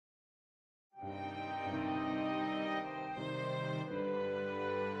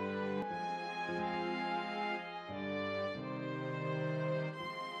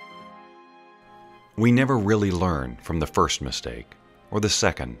We never really learn from the first mistake, or the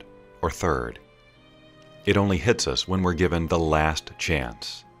second, or third. It only hits us when we're given the last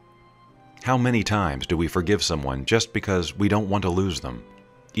chance. How many times do we forgive someone just because we don't want to lose them,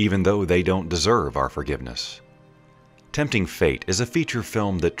 even though they don't deserve our forgiveness? Tempting Fate is a feature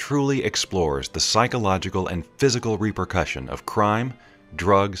film that truly explores the psychological and physical repercussion of crime,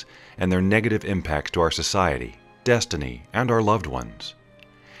 drugs, and their negative impacts to our society, destiny, and our loved ones.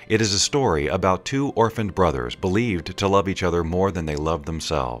 It is a story about two orphaned brothers believed to love each other more than they loved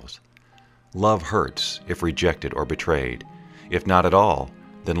themselves. Love hurts if rejected or betrayed. If not at all,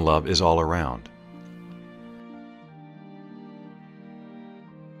 then love is all around.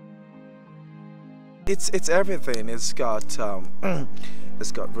 It's everything. It's got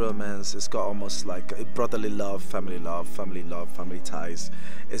romance. It's got almost like a brotherly love, family ties.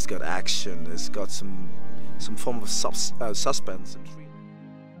 It's got action. It's got some form of suspense.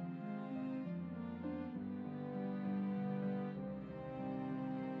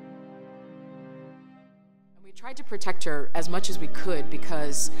 We tried to protect her as much as we could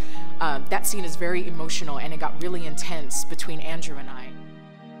because that scene is very emotional and it got really intense between Andrew and I.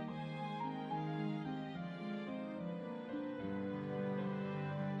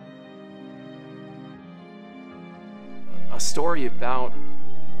 A story about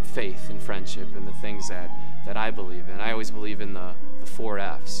faith and friendship and the things that I believe in. I always believe in the 4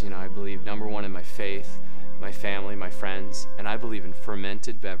 F's. You know, I believe number 1 in my faith, my family, my friends, and I believe in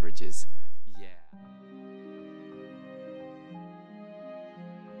fermented beverages.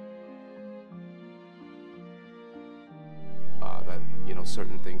 You know,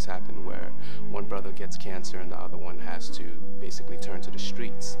 certain things happen where one brother gets cancer and the other one has to basically turn to the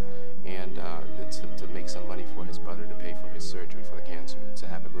streets and to make some money for his brother to pay for his surgery for the cancer, to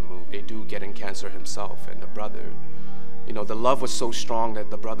have it removed. They do getting cancer himself, and the brother, you know, the love was so strong that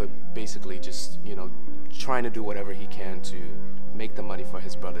the brother basically just, you know, trying to do whatever he can to make the money for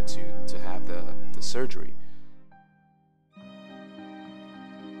his brother to have the surgery.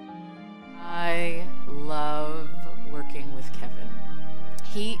 I love working with Kevin.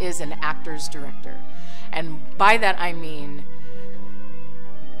 He is an actor's director, and by that I mean,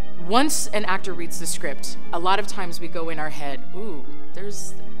 once an actor reads the script, a lot of times we go in our head, ooh,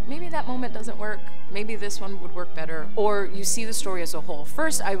 maybe that moment doesn't work, maybe this one would work better, or you see the story as a whole.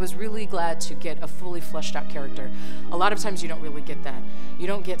 First, I was really glad to get a fully fleshed out character. A lot of times you don't really get that. You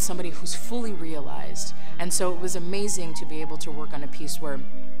don't get somebody who's fully realized, and so it was amazing to be able to work on a piece where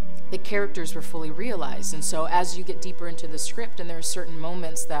the characters were fully realized. And so as you get deeper into the script and there are certain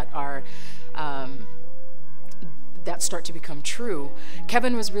moments that are that start to become true,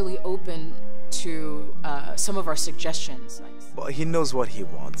 Kevin was really open to some of our suggestions. Well, he knows what he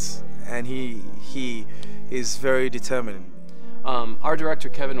wants, and he is very determined. Our director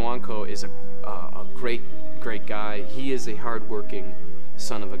Kevin Wanko is a great guy. He is a hard-working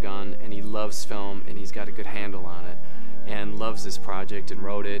son of a gun, and he loves film, and he's got a good handle on it, and loves this project, and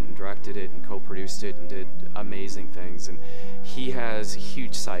wrote it and directed it and co-produced it and did amazing things. And he has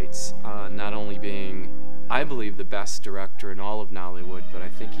huge sights, not only being, I believe, the best director in all of Nollywood, but I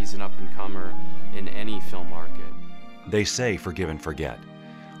think he's an up-and-comer in any film market. They say forgive and forget,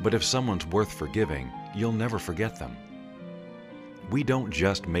 but if someone's worth forgiving, you'll never forget them. We don't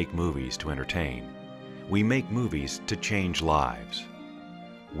just make movies to entertain. We make movies to change lives.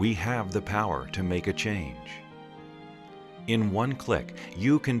 We have the power to make a change. In one click,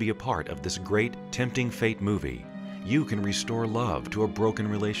 you can be a part of this great Tempting Fate movie. You can restore love to a broken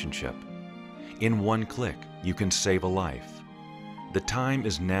relationship. In one click, you can save a life. The time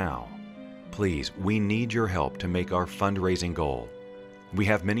is now. Please, we need your help to make our fundraising goal. We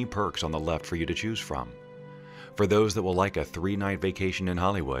have many perks on the left for you to choose from. For those that will like a 3-night vacation in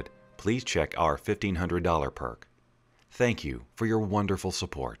Hollywood, please check our $1,500 perk. Thank you for your wonderful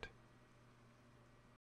support.